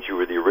 which means you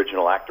were the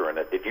original actor in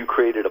it, if you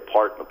created a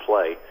part in the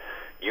play,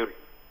 you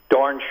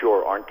darn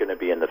sure aren't going to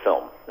be in the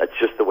film. That's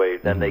just the way.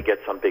 Then they get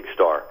some big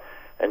star.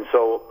 And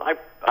so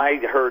I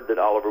heard that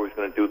Oliver was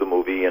going to do the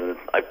movie, and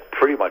I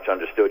pretty much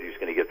understood he was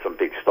going to get some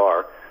big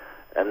star.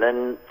 And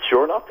then,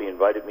 sure enough, he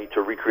invited me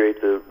to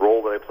recreate the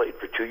role that I played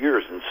for 2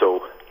 years. And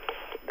so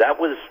that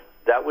was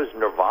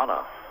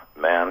nirvana,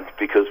 man,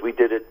 because we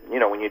did it,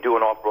 when you do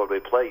an off-Broadway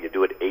play, you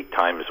do it 8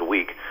 times a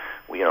week,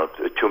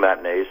 2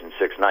 matinees and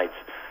 6 nights.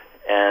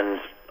 And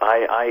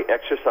I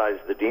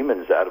exercised the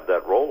demons out of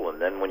that role.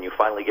 And then when you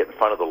finally get in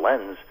front of the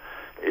lens,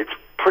 it's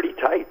pretty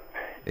tight.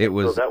 It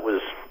was. So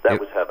that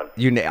was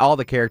heaven. All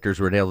the characters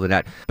were nailed in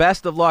that.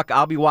 Best of luck.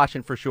 I'll be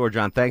watching for sure,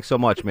 John. Thanks so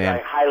much, man.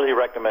 I highly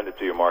recommend it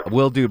to you, Mark.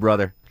 Will do,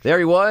 brother. There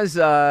he was,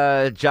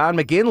 John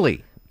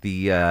McGinley,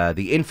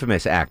 the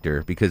infamous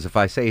actor. Because if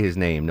I say his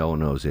name, no one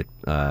knows it.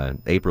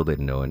 April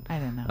didn't know it. I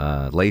didn't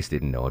know. Lace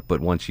didn't know it. But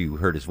once you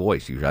heard his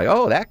voice, you were like,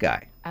 "Oh, that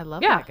guy." I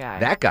love that guy.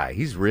 That guy,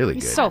 he's really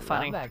good. He's so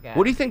funny. That guy.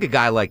 What do you think a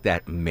guy like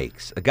that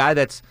makes? A guy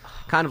that's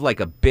kind of like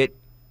a bit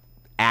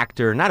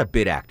actor, not a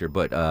bit actor,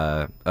 but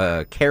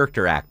a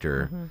character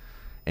actor. Mm-hmm.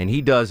 And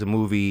he does a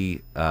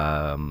movie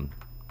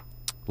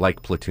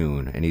like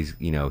Platoon, and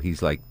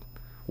he's like,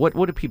 what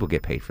do people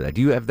get paid for that?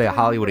 Do you have the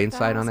Hollywood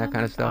insight on that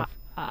kind of stuff?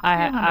 I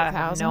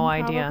have no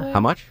idea. Probably. How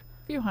much?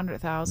 A few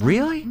 $100,000.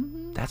 Really?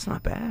 Mm-hmm. That's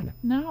not bad.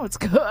 No, it's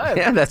good.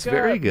 Yeah, that's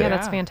very good. Yeah,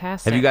 that's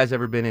fantastic. Have you guys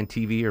ever been in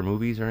TV or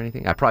movies or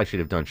anything? I probably should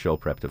have done show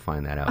prep to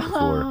find that out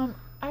before.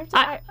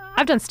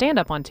 I've done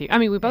stand-up on TV. I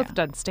mean, we both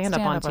done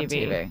stand-up on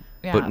TV.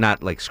 Yeah. But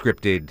not like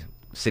scripted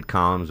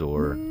sitcoms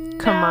or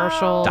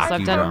commercials.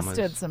 I've docudramas.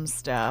 hosted some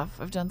stuff.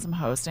 I've done some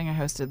hosting. I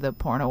hosted the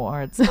Porn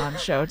Awards on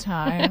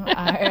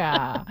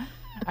Showtime.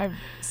 I've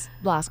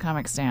Last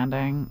Comic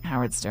Standing,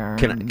 Howard Stern.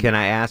 Can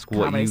I ask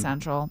what Comedy you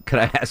Central. Can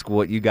I ask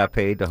what you got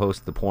paid to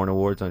host the Porn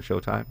Awards on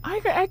Showtime?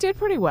 I did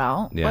pretty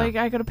well. Yeah. Like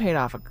I could have paid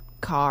off a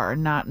car,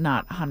 not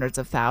hundreds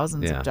of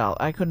thousands of dollars.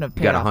 I couldn't have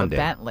You paid got a off a Hyundai.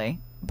 Bentley,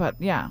 but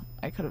yeah,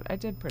 I could have. I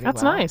did pretty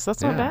That's well. nice.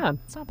 That's not bad.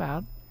 It's not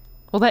bad.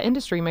 Well, that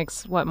industry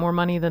makes more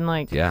money than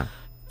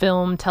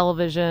film,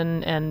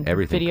 television, and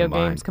Everything video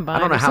combined. games combined. I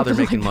don't know or how they're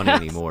something making like money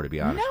that. anymore, to be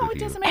honest No, with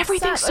it you. doesn't make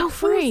Everything's sense. so Like,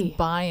 free. who's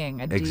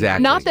buying a DVD?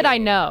 Exactly. Not that I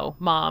know,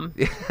 Mom,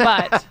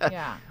 but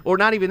Yeah. Or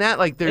not even that.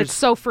 Like there's it's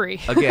so free.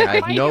 again, I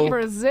have Like no. in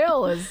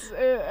Brazil is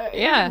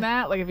Yeah. even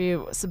that. Like if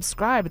you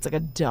subscribe, it's like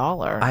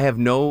 $1. I have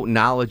no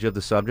knowledge of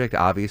the subject,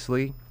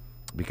 obviously,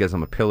 because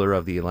I'm a pillar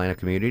of the Atlanta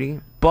community.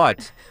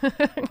 But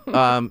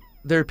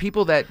there are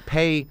people that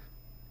pay.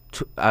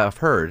 I've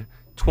heard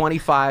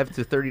 $25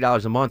 to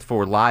 $30 a month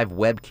for live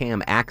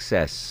webcam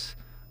access.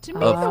 To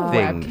me, of the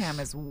things. webcam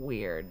is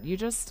weird. You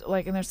just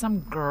and there's some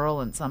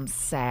girl in some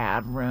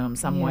sad room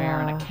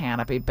somewhere in a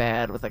canopy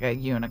bed with like a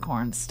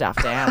unicorn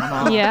stuffed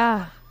animal.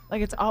 Yeah.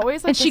 Like it's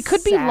always like And she the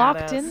could be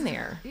locked saddest- in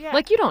there. Yeah.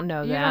 Like you don't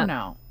know You that. don't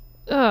know.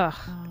 Ugh.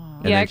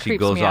 And yeah, then it she creeps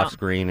goes me off out.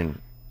 screen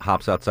and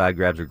hops outside,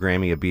 grabs her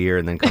Grammy a beer,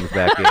 and then comes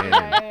back in.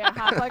 Yeah,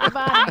 hop like a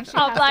bunny. She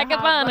Hop has to like a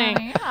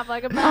bunny. Hop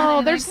like a bunny. Oh, and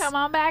then there's- come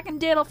on back and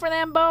diddle for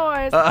them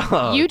boys.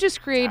 You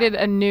just created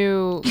a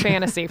new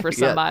fantasy for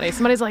somebody.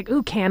 Somebody's like,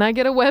 "Ooh, can I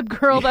get a web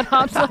girl that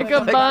hops like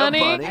a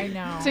bunny I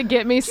know. to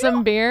get me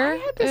some beer?" I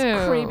had this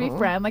Ew. creepy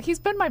friend. Like he's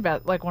been my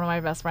one of my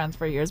best friends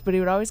for years, but he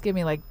would always give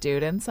me like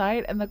dude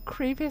insight. And the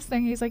creepiest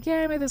thing, he's like, "Yeah,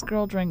 I made this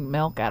girl drink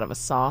milk out of a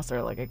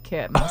saucer like a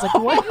kid." And I was like,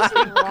 "What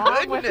is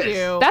wrong with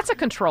you? That's a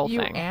control you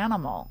thing.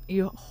 animal,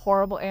 you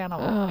horrible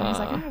animal." And he's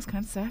like, "Oh, it was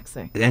kind of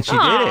sexy." And she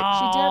did it.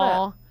 She did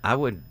it. I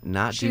would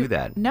not do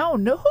that. No,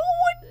 who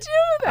would do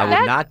I that?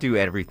 would not do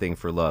everything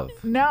for love.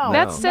 No,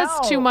 That says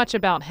no. too much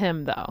about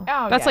him, though.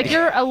 Oh, That's yeah, like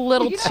you're a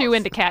little You too know,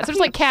 into cats. There's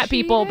he like cat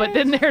people, but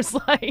then cheated. there's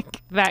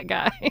like that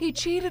guy. He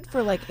cheated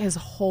for like his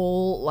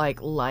whole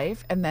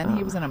life, and then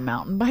he was in a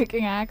mountain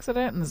biking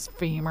accident, and his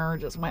femur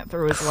just went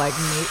through his leg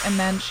meat. And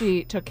then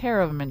she took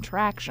care of him in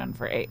traction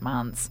for 8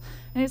 months.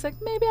 And he's like,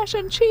 maybe I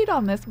shouldn't cheat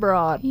on this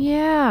broad.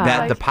 Yeah.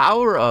 That the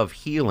power of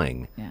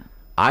healing. Yeah.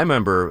 I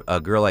remember a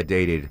girl I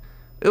dated.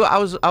 I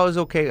was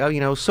okay,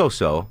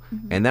 so,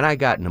 and then I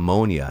got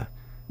pneumonia,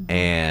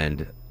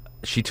 and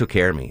she took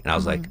care of me, and I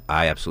was like,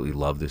 I absolutely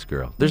love this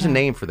girl. There's a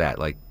name for that,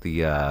 like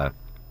the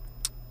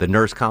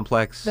nurse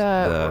complex.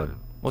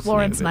 What's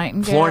Florence the name of it?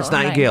 Nightingale. Florence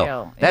Nightingale.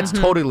 Nightingale, That's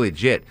yeah. totally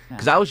legit.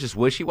 Because I was just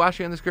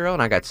wishy-washy on this girl,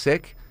 and I got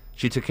sick.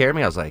 She took care of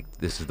me. I was like,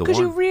 this is the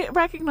Because one. you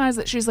recognize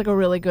that she's like a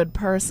really good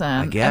person.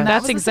 I guess. And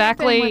That's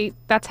exactly,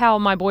 that's how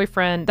my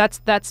boyfriend,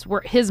 that's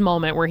where his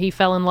moment where he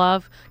fell in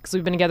love, because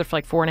we've been together for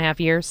like 4.5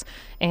 years.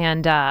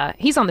 And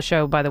he's on the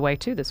show, by the way,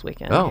 too, this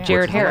weekend. Oh,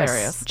 Jared what's Harris.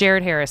 hilarious.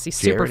 Jared Harris. He's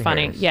super Jared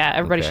funny. Harris. Yeah,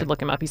 everybody Okay. should look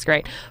him up. He's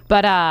great.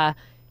 But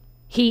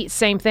he,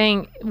 same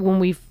thing,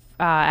 when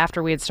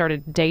after we had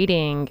started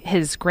dating,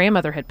 his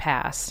grandmother had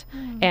passed.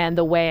 And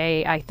the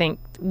way I think,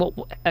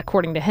 well,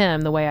 according to him,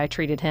 the way I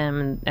treated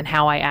him and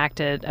how I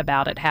acted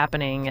about it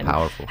happening and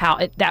Powerful. how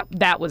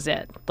that was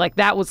it. Like,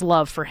 that was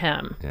love for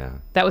him. Yeah.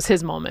 That was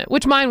his moment,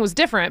 which mine was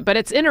different. But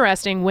it's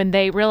interesting when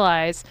they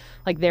realize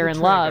like they're in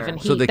love,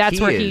 and So the that's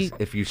key where is, he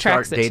if you start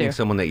tracks it dating to.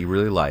 someone that you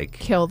really like,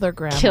 Kill their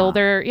grandma. Kill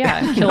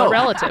a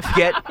relative.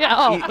 Get yeah.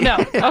 Oh no.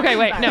 Okay.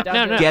 Wait. No.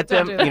 get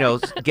don't them, do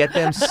that. get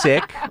them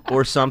sick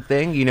or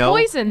something,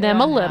 Poison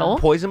them a little.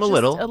 Poison them a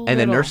little, a and then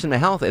little. nurse them to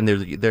health, and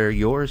they're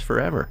yours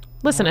forever.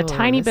 Listen, a Oh,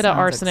 tiny this bit of sounds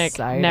arsenic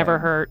exciting. never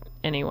hurt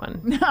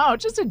anyone. No,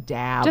 just a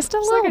dab. Just a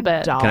like little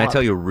bit. dollop. Can I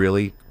tell you a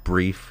really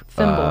brief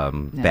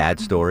bad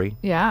story?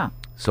 Yeah.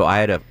 So I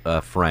had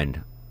a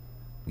friend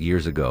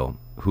years ago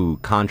who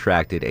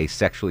contracted a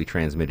sexually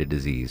transmitted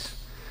disease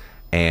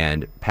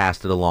and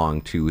passed it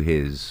along to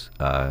his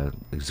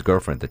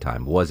girlfriend at the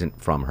time.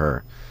 Wasn't from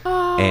her.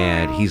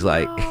 And he's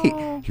like,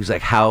 he was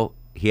like, how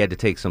he had to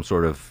take some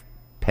sort of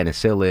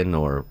penicillin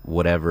or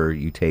whatever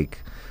you take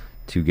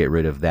to get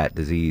rid of that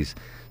disease.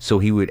 So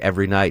he would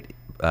every night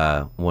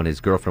when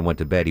his girlfriend went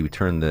to bed, he would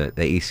turn the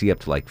AC up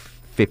to like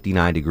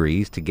 59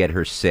 degrees to get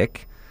her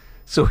sick.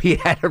 So he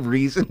had a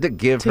reason to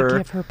give her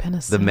the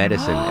penicillin.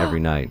 medicine every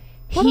night.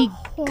 He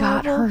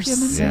got her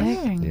human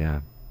sick, being.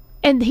 Yeah.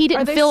 and he Are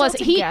didn't they feel still as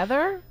he.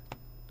 together?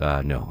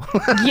 No.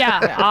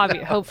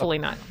 Yeah, hopefully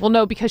not. Well,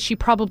 no, because she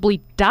probably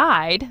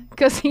died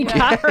because he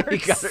got her He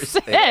got her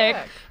sick, sick.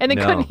 and they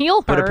No. couldn't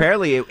heal her. But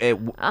apparently his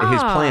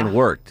plan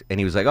worked. And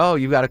he was like, oh,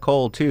 you got a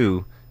cold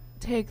too.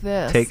 Take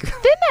this. Take. Then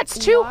that's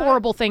two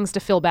horrible things to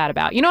feel bad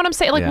about. You know what I'm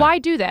saying? Like, Yeah. why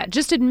do that?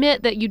 Just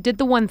admit that you did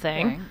the one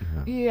thing.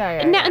 Yeah.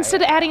 And now,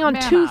 instead of adding on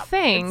Man two up.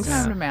 things. It's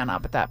time to man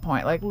up at that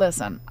point. Like,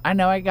 listen, I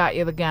know I got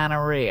you the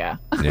gonorrhea.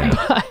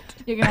 Yeah.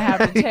 You're gonna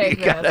have to take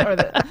this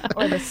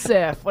or the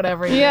sif,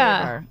 whatever you Yeah.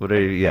 gave her. What are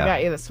you, yeah. I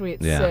got you the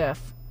sweet Yeah.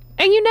 sif.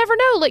 And you never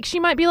know. Like, she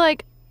might be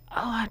like, oh,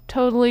 I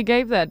totally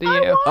gave that to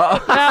you.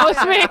 That was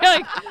me.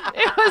 Like,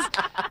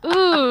 it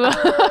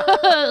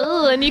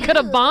was, ooh. And you could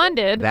have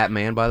bonded. That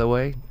man, by the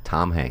way,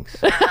 Tom Hanks.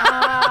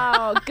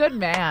 Oh, good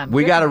man.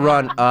 We Good got to man.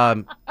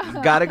 run.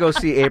 Got to go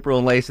see April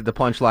and Lace at the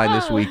Punchline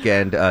this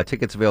weekend.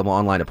 Tickets available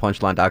online at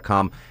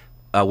punchline.com.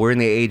 We're in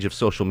the age of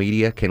social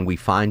media. Can we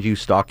find you,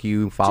 stalk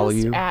you, follow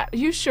Just you?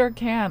 you sure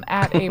can.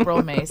 At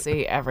April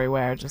Macy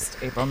everywhere.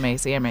 Just April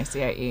Macy,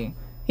 MACIE.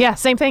 Yeah,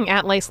 same thing,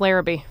 at Lace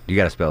Larrabee. You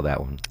got to spell that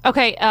one.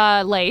 Okay,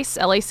 Lace,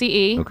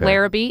 L-A-C-E, Okay.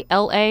 Larrabee,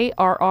 L-A-R-R-A-B-E-E.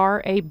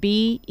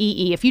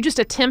 If you just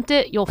attempt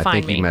it, you'll I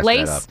find think me. you messed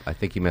Lace. that up. I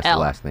think you messed L.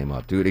 the last name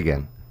up. Do it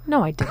again.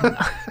 No, I didn't.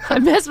 I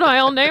messed my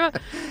own name up.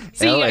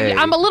 See, L.A.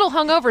 I'm a little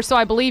hungover, so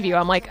I believe you.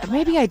 I'm like,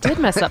 maybe I did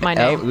mess up my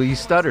name. Well, you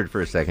stuttered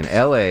for a second.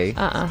 L.A.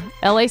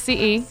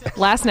 L-A-C-E,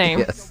 last name,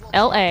 Yes.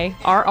 L-A-R-R-A-B-E-E.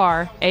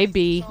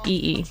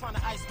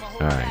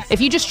 All right. If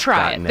you just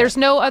try .net. it. There's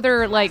no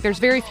other, like, there's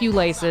very few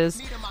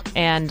Laces.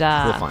 And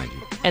We'll find you.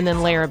 And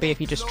then Larrabee,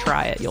 if you just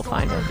try it, you'll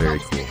find it. Very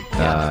cool.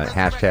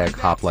 Hashtag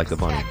hop like a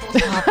bunny.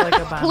 Hop like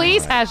a bunny.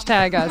 Please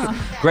hashtag us.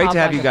 Great Hop to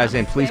have like you a guys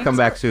in. Please come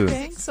back soon.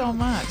 Thanks so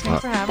much.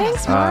 Thanks for having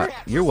us.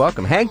 You're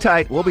welcome. Hang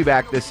tight. We'll be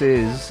back. This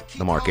is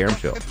The Mark Arum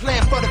Show.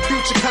 Plan for the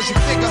future cause you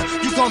figure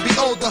you gonna be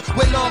older,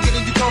 way longer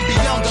than you gonna be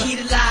younger. Keep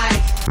it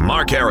alive.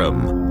 Mark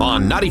Arum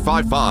on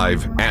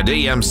 95.5 and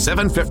AM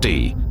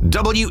 750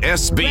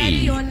 WSB.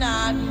 Ready or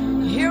not,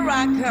 here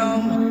I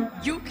come.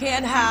 You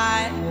can't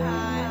hide.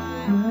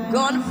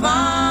 Gonna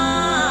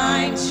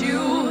find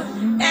you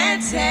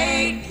and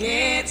take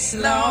it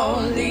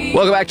slowly.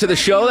 Welcome back to the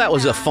show. That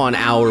was a fun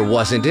hour,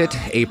 wasn't it?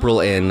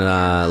 April and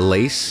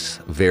Lace.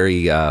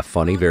 Very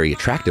funny, very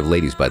attractive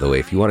ladies, by the way.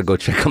 If you want to go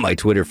check out my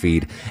Twitter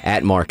feed,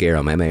 at Mark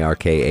Arum,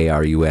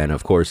 M-A-R-K-A-R-U-N.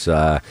 Of course,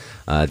 the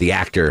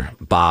actor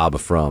Bob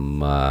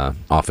from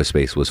Office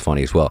Space was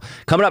funny as well.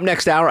 Coming up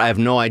next hour, I have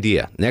no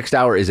idea. Next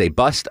hour is a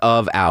bust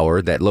of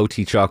hour that Low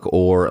T Chuck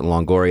or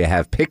Longoria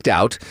have picked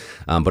out,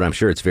 but I'm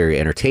sure it's very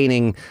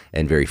entertaining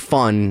and very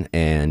fun,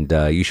 and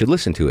you should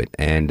listen to it.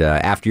 And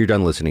after you're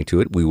done listening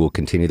to it, we will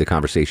continue the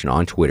conversation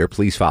on Twitter.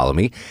 Please follow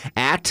me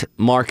at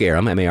Mark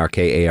Arum,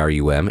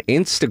 M-A-R-K-A-R-U-M,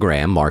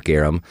 Instagram, Mark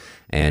Arum,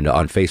 and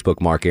on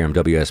Facebook, Mark Arum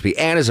WSB.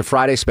 And as a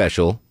Friday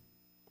special,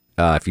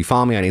 if you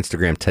follow me on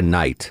Instagram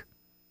tonight,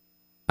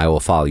 I will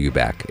follow you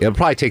back. It'll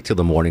probably take till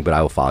the morning, but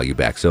I will follow you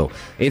back. So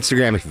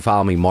Instagram, if you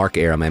follow me, Mark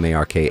Arum,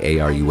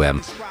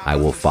 M-A-R-K-A-R-U-M, I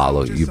will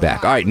follow you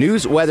back. All right,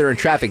 news, weather, and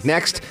traffic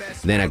next.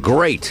 Then a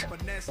great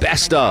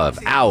best of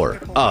hour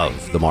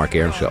of The Mark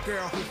Arum Show.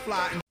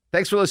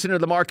 Thanks for listening to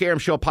the Mark Arum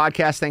Show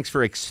podcast. Thanks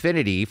for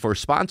Xfinity for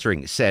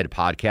sponsoring said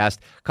podcast.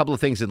 A couple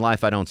of things in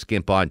life I don't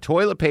skimp on.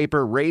 Toilet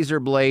paper, razor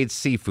blades,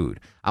 seafood.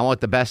 I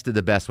want the best of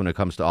the best when it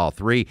comes to all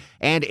three.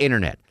 And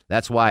internet.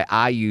 That's why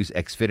I use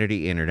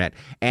Xfinity Internet.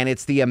 And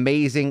it's the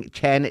amazing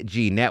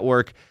 10G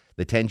network.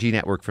 The 10G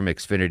network from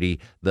Xfinity.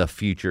 The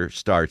future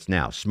starts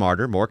now.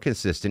 Smarter, more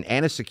consistent,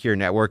 and a secure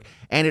network.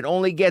 And it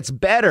only gets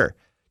better.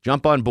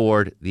 Jump on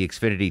board the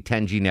Xfinity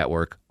 10G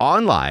network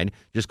online.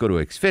 Just go to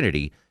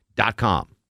Xfinity.com.